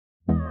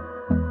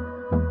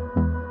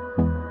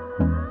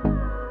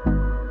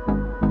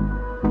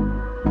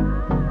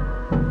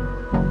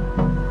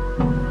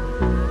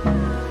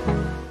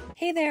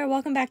Hey there,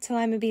 welcome back to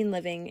Limabean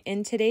Living.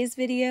 In today's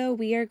video,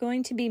 we are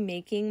going to be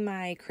making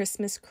my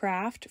Christmas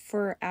craft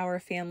for our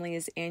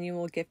family's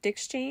annual gift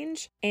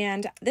exchange.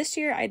 And this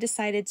year I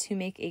decided to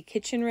make a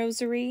kitchen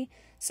rosary.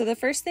 So the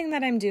first thing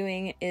that I'm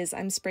doing is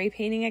I'm spray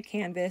painting a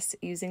canvas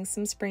using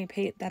some spray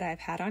paint that I've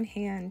had on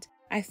hand.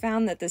 I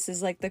found that this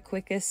is like the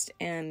quickest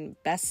and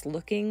best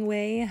looking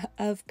way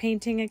of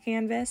painting a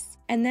canvas.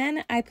 And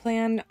then I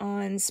planned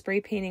on spray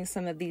painting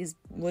some of these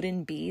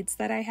wooden beads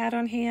that I had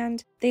on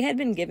hand. They had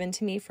been given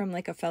to me from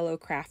like a fellow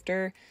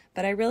crafter,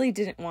 but I really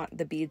didn't want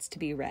the beads to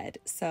be red.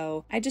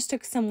 So I just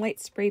took some white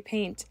spray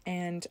paint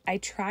and I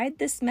tried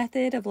this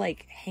method of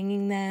like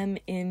hanging them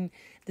in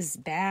this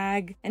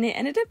bag, and it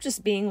ended up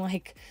just being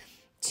like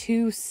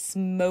too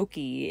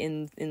smoky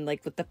in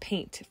like with the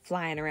paint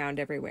flying around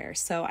everywhere.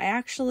 So I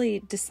actually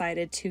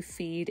decided to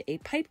feed a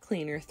pipe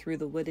cleaner through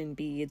the wooden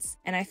beads,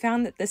 and I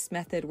found that this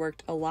method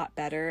worked a lot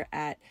better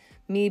at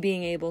me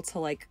being able to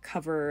like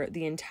cover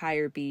the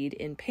entire bead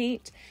in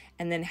paint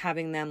and then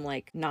having them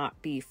like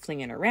not be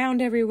flinging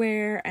around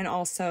everywhere. And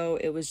also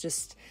it was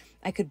just,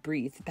 I could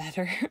breathe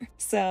better.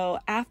 So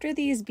after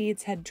these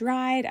beads had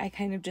dried, I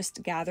kind of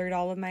just gathered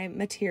all of my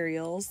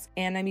materials,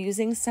 and I'm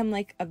using some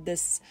like of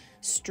this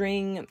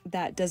string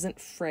that doesn't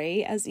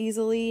fray as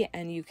easily,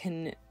 and you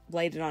can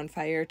light it on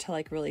fire to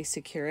like really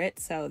secure it.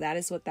 So that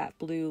is what that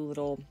blue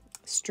little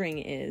string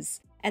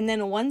is. And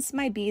then once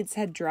my beads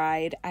had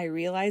dried, I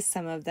realized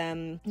some of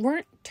them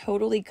weren't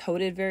totally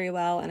coated very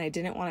well and I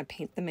didn't want to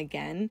paint them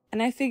again.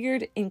 And I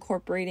figured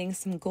incorporating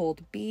some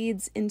gold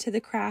beads into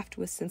the craft,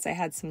 since I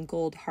had some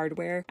gold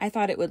hardware, I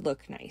thought it would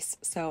look nice.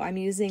 So I'm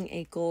using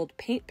a gold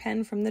paint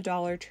pen from the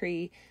Dollar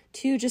Tree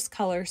to just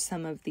color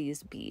some of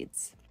these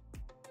beads.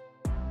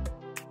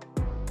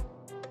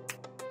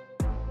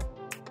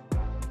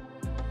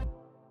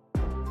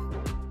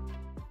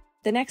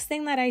 The next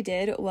thing that I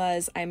did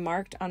was I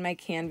marked on my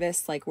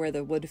canvas like where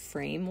the wood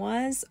frame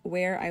was,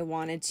 where I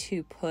wanted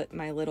to put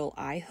my little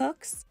eye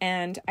hooks.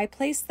 And I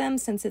placed them,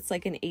 since it's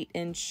like an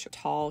 8-inch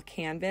tall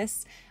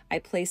canvas, I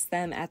placed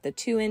them at the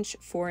 2-inch,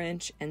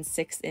 4-inch, and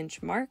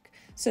 6-inch mark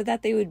so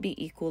that they would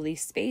be equally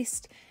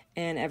spaced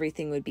and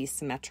everything would be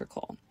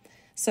symmetrical.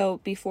 So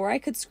before I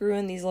could screw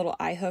in these little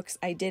eye hooks,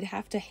 I did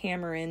have to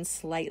hammer in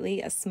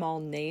slightly a small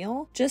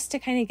nail just to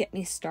kind of get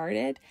me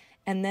started.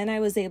 And then I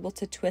was able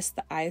to twist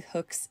the eye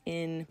hooks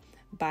in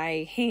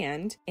by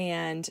hand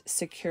and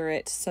secure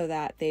it so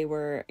that they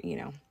were,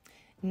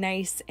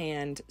 nice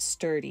and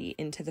sturdy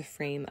into the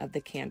frame of the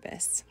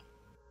canvas.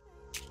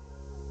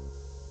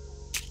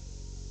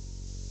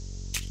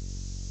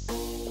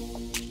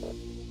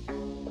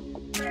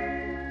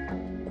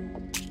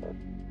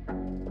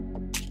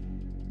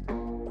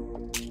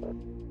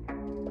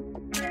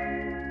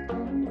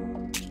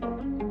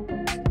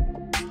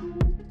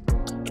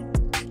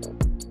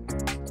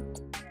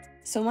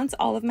 So once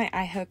all of my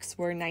eye hooks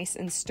were nice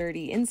and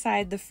sturdy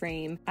inside the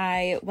frame,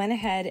 I went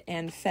ahead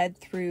and fed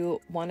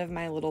through one of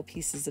my little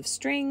pieces of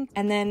string.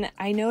 And then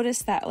I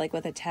noticed that like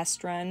with a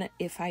test run,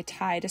 if I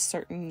tied a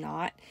certain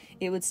knot,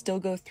 it would still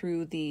go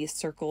through the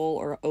circle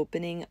or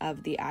opening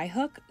of the eye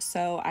hook.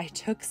 So I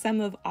took some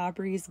of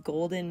Aubrey's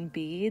golden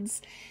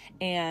beads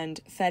and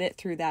fed it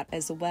through that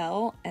as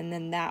well. And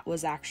then that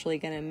was actually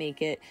going to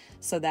make it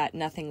so that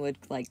nothing would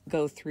like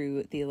go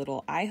through the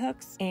little eye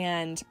hooks,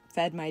 and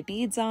fed my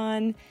beads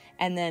on,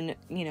 and then,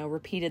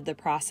 repeated the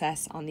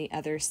process on the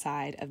other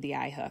side of the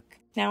eye hook.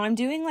 Now I'm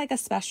doing like a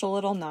special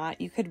little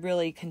knot. You could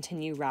really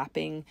continue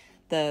wrapping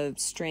the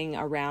string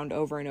around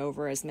over and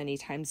over as many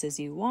times as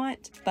you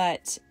want.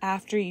 But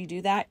after you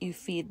do that, you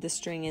feed the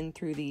string in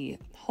through the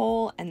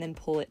hole and then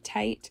pull it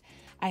tight.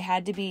 I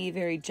had to be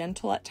very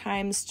gentle at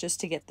times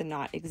just to get the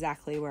knot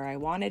exactly where I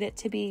wanted it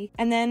to be.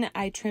 And then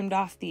I trimmed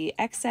off the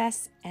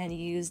excess and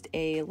used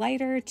a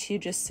lighter to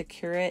just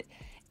secure it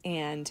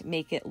and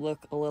make it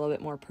look a little bit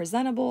more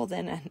presentable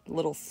than a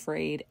little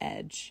frayed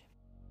edge.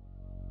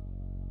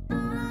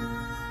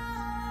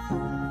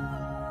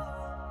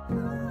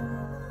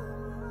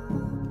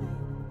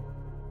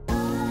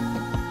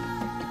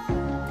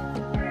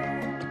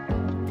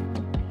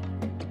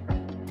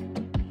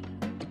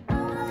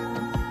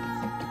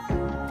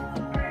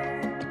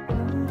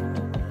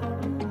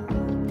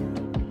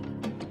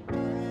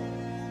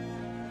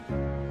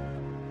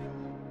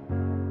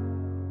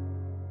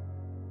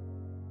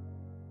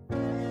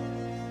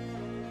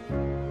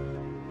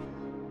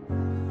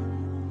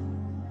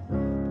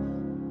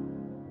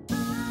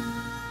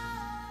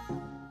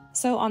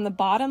 So on the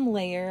bottom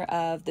layer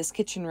of this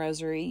kitchen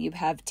rosary, you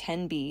have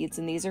 10 beads,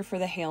 and these are for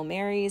the Hail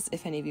Marys,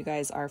 if any of you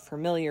guys are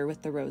familiar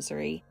with the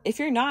rosary. If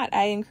you're not,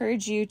 I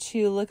encourage you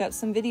to look up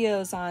some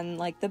videos on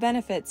like the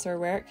benefits or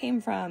where it came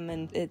from,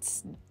 and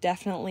it's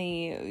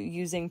definitely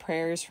using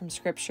prayers from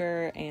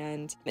scripture,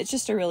 and it's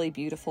just a really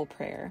beautiful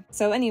prayer.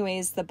 So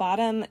anyways, the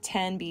bottom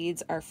 10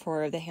 beads are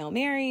for the Hail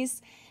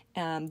Marys.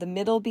 The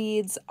middle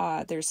beads,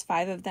 there's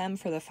 5 of them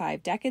for the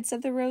 5 decades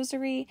of the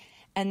rosary.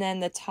 And then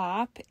the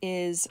top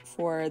is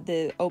for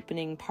the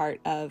opening part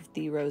of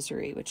the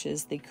rosary, which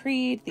is the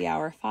Creed, the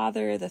Our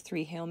Father, the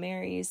 3 Hail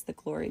Marys, the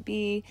Glory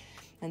Be,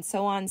 and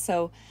so on.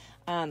 So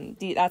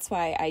That's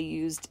why I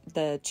used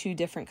the 2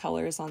 different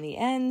colors on the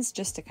ends,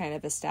 just to kind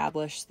of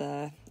establish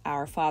the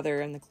Our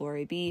Father and the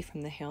Glory Be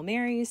from the Hail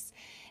Marys,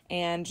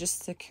 and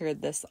just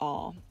secured this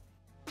all.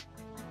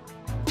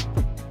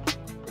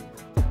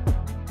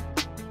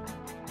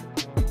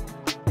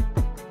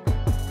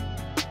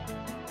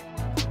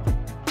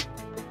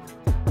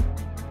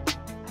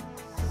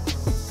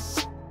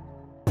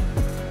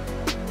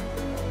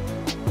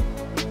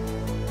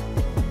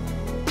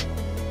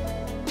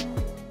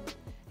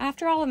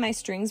 After all of my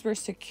strings were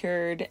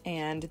secured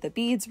and the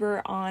beads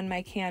were on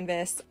my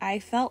canvas, I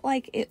felt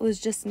like it was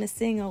just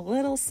missing a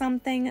little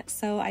something,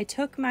 so I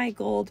took my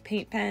gold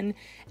paint pen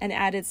and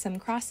added some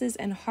crosses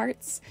and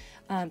hearts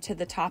to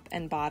the top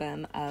and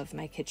bottom of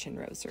my kitchen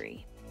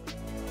rosary.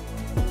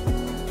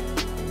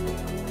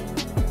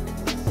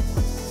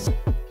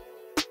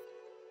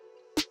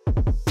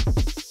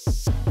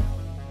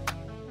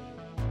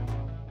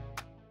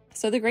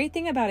 So the great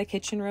thing about a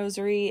kitchen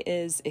rosary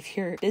is if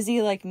you're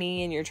busy like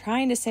me and you're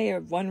trying to say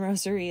 1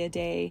 rosary a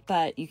day,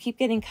 but you keep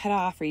getting cut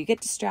off or you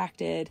get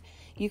distracted,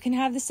 you can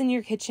have this in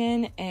your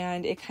kitchen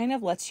and it kind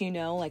of lets you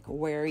know like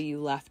where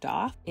you left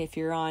off. If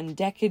you're on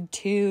Decade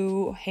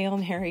 2, Hail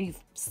Mary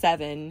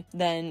 7,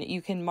 then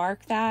you can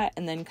mark that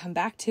and then come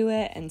back to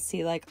it and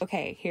see like,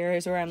 okay,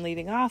 here's where I'm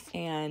leaving off.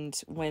 And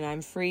when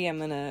I'm free, I'm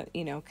gonna,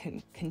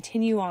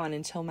 continue on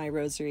until my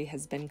rosary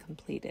has been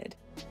completed.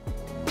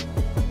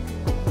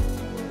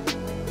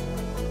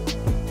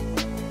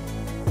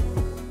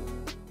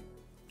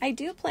 I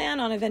do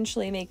plan on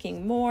eventually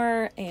making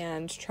more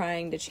and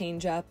trying to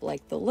change up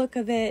like the look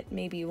of it,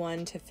 maybe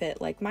one to fit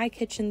like my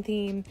kitchen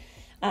theme,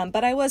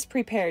 but I was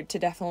prepared to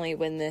definitely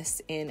win this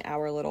in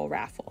our little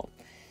raffle.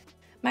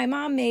 My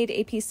mom made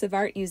a piece of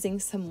art using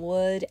some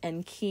wood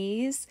and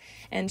keys,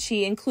 and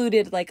she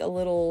included like a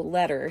little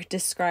letter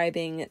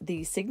describing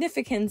the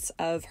significance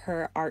of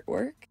her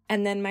artwork.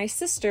 And then my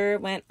sister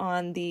went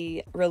on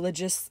the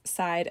religious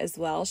side as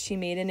well. She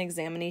made an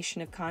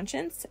examination of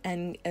conscience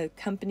and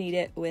accompanied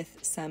it with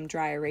some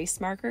dry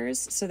erase markers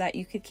so that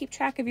you could keep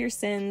track of your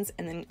sins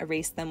and then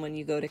erase them when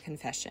you go to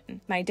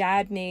confession. My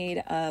dad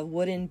made a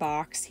wooden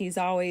box.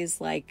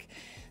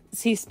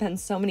 He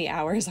spends so many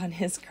hours on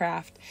his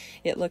craft.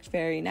 It looked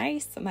very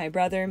nice. My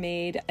brother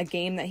made a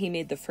game that he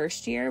made the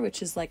first year,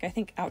 which is like, I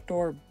think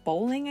outdoor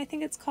bowling, I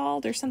think it's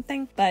called or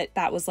something, but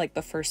that was like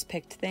the first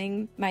picked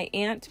thing. My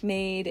aunt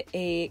made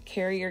a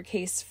carrier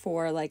case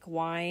for like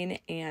wine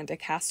and a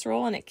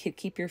casserole, and it could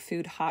keep your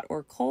food hot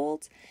or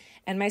cold.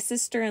 And my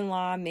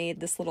sister-in-law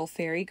made this little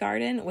fairy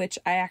garden, which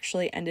I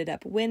actually ended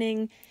up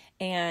winning,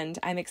 and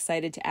I'm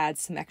excited to add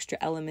some extra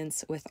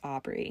elements with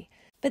Aubrey.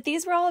 But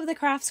these were all of the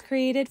crafts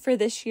created for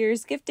this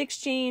year's gift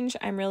exchange.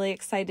 I'm really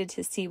excited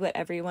to see what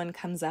everyone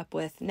comes up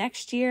with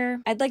next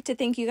year. I'd like to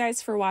thank you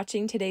guys for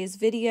watching today's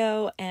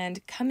video,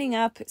 and coming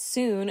up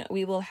soon,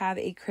 we will have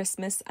a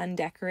Christmas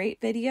undecorate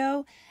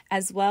video,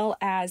 as well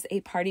as a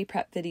party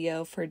prep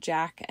video for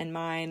Jack and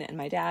mine and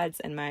my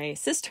dad's and my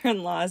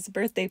sister-in-law's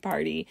birthday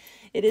party.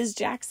 It is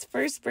Jack's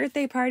first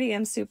birthday party.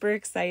 I'm super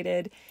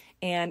excited.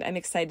 And I'm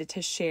excited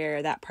to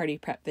share that party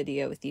prep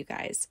video with you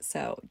guys.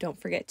 So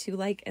don't forget to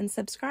like and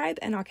subscribe,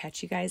 and I'll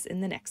catch you guys in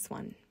the next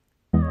one.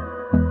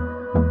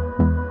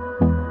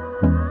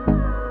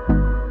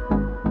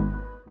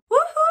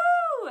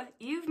 Woohoo!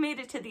 You've made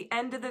it to the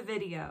end of the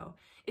video.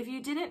 If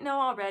you didn't know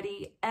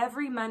already,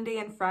 every Monday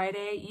and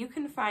Friday, you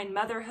can find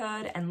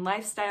motherhood and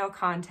lifestyle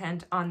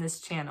content on this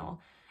channel.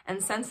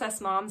 And since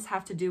us moms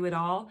have to do it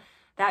all,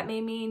 that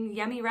may mean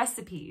yummy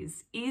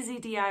recipes, easy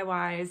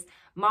DIYs,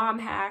 mom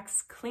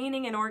hacks,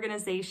 cleaning and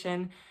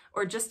organization,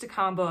 or just a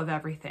combo of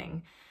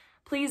everything.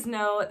 Please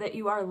know that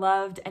you are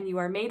loved and you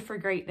are made for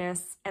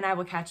greatness, and I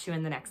will catch you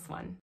in the next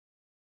one.